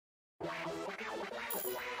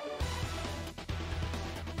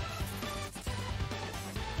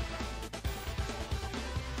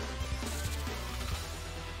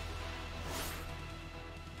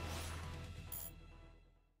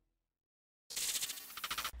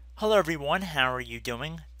Hello everyone, how are you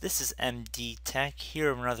doing? This is MD Tech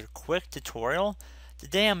here with another quick tutorial.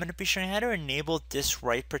 Today I'm going to be showing you how to enable disk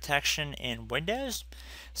write protection in Windows.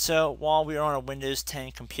 So while we are on a Windows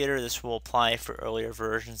 10 computer, this will apply for earlier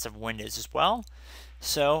versions of Windows as well.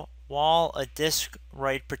 So while a disk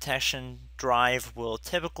write protection drive will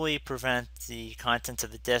typically prevent the contents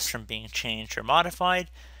of the disk from being changed or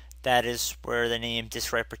modified, that is where the name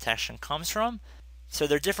disk write protection comes from. So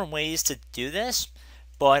there are different ways to do this,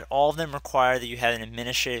 but all of them require that you have an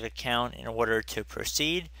administrative account in order to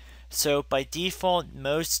proceed. So by default,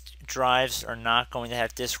 most drives are not going to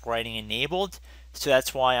have disk writing enabled. So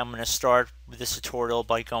that's why I'm going to start with this tutorial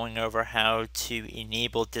by going over how to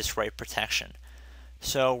enable disk write protection.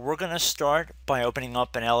 So we're going to start by opening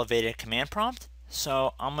up an elevated command prompt.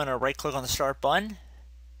 So I'm going to right click on the start button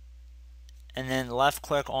and then left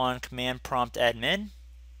click on command prompt admin.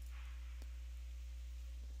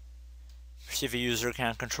 Receive a user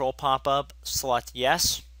account control pop-up, select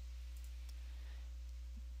yes.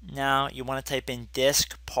 Now you want to type in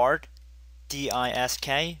disk part,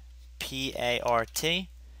 D-I-S-K-P-A-R-T,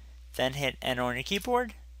 then hit enter on your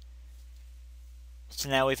keyboard. So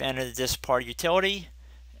now we've entered the disk part utility,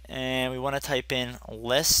 and we want to type in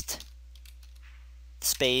list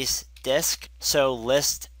space disk, so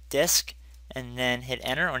list disk, and then hit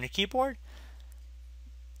enter on your keyboard.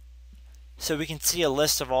 So we can see a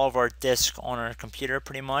list of all of our disks on our computer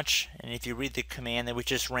pretty much, and if you read the command that we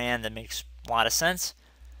just ran, that makes a lot of sense.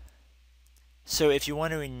 So if you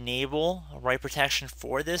want to enable write protection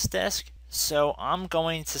for this disk, so I'm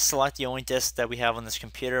going to select the only disk that we have on this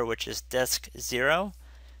computer, which is disk 0.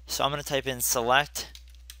 So I'm going to type in select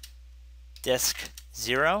disk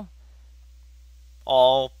 0,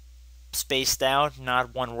 all spaced out,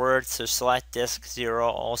 not one word, so select disk 0,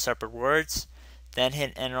 all separate words. Then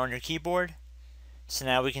hit enter on your keyboard. So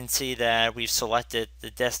now we can see that we've selected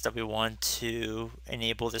the disk that we want to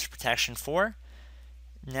enable this protection for.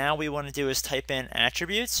 Now we want to do is type in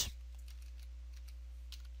attributes.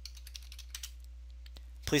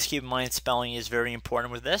 Please keep in mind spelling is very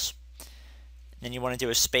important with this. Then you want to do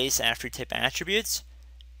a space after you type attributes.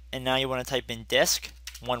 And now you want to type in disk,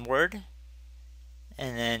 one word,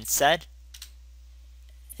 and then set.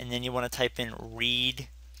 And then you want to type in read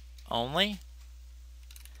only.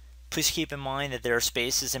 Please keep in mind that there are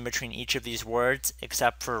spaces in between each of these words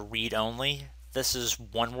except for read only. This is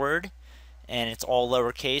one word and it's all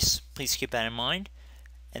lowercase. Please keep that in mind.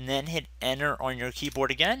 And then hit enter on your keyboard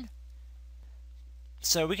again.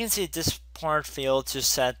 So we can see this part failed to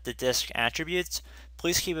set the disk attributes.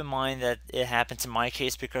 Please keep in mind that it happens in my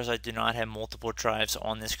case because I do not have multiple drives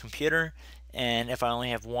on this computer. And if I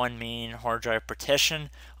only have one main hard drive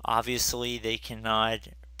partition, obviously they cannot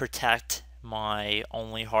protect my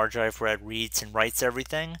only hard drive where it reads and writes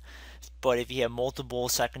everything. But if you have multiple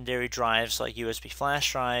secondary drives like USB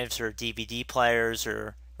flash drives or DVD players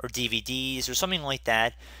or DVDs or something like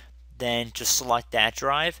that, then just select that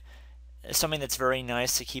drive. Something that's very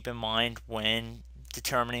nice to keep in mind when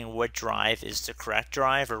determining what drive is the correct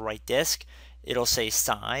drive or right disk, it'll say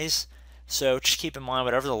size. So just keep in mind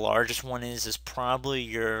whatever the largest one is probably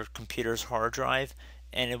your computer's hard drive,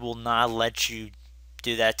 and it will not let you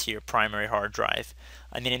do that to your primary hard drive.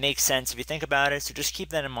 I mean, it makes sense if you think about it, so just keep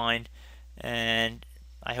that in mind. And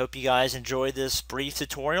I hope you guys enjoyed this brief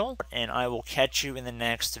tutorial, and I will catch you in the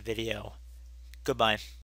next video. Goodbye.